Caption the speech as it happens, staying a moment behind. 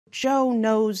Joe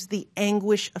knows the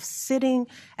anguish of sitting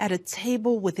at a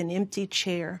table with an empty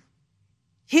chair.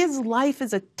 His life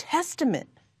is a testament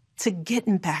to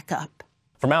getting back up.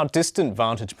 From our distant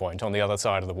vantage point on the other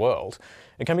side of the world,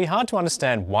 it can be hard to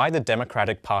understand why the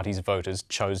Democratic Party's voters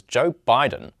chose Joe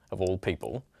Biden, of all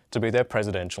people, to be their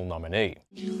presidential nominee.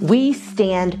 We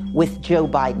stand with Joe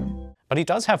Biden. But he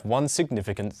does have one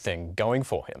significant thing going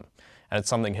for him, and it's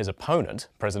something his opponent,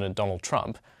 President Donald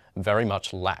Trump, very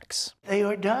much lacks. They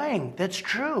are dying. That's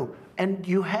true. And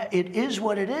it is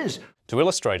what it is. To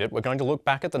illustrate it, we're going to look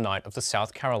back at the night of the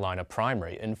South Carolina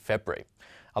primary in February,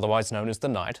 otherwise known as the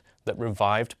night that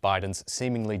revived Biden's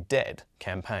seemingly dead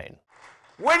campaign.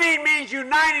 Winning means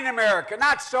uniting America,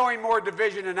 not sowing more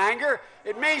division and anger.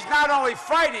 It means not only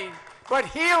fighting, but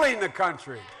healing the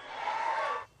country.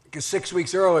 Because 6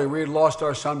 weeks earlier, we had lost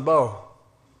our son, Beau.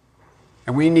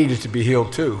 And we needed to be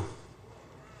healed, too.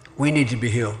 We need to be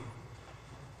healed.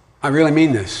 I really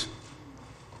mean this.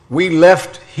 We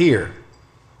left here,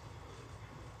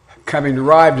 having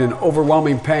arrived in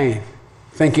overwhelming pain,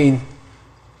 thinking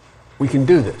we can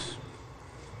do this.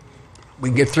 We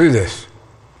can get through this.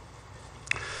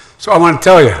 So I want to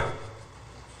tell you,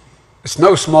 it's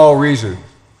no small reason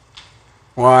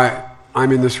why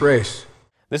I'm in this race.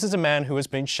 This is a man who has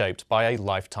been shaped by a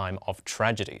lifetime of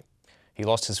tragedy. He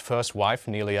lost his first wife,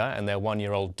 Nelia, and their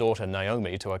one-year-old daughter,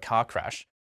 Naomi, to a car crash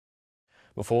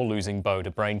before losing Beau to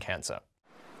brain cancer.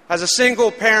 As a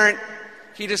single parent,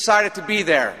 he decided to be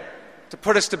there, to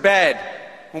put us to bed,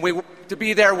 to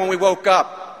be there when we woke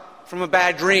up from a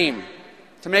bad dream,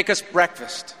 to make us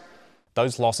breakfast.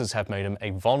 Those losses have made him a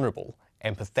vulnerable,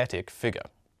 empathetic figure.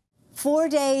 4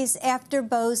 days after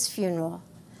Beau's funeral,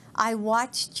 I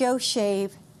watched Joe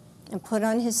shave and put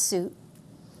on his suit.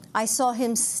 I saw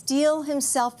him steel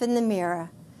himself in the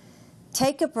mirror,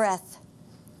 take a breath,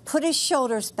 put his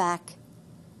shoulders back,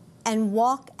 and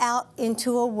walk out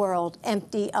into a world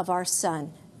empty of our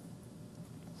son.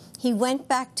 He went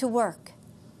back to work.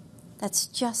 That's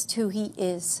just who he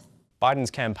is.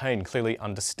 Biden's campaign clearly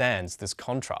understands this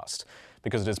contrast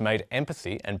because it has made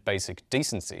empathy and basic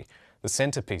decency the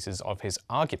centerpieces of his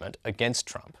argument against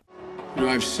Trump. You know,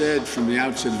 I've said from the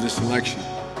outset of this election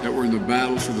that we're in the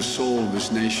battle for the soul of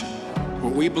this nation.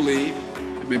 What we believe,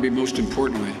 and maybe most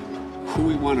importantly, who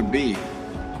we want to be,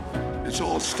 it's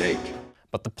all at stake.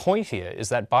 But the point here is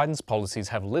that Biden's policies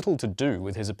have little to do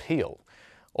with his appeal,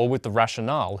 or with the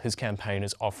rationale his campaign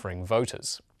is offering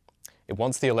voters. It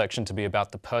wants the election to be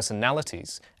about the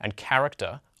personalities and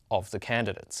character of the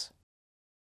candidates.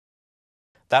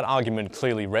 That argument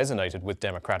clearly resonated with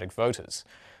Democratic voters,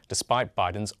 despite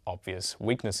Biden's obvious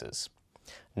weaknesses.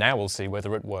 Now we'll see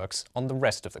whether it works on the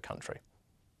rest of the country.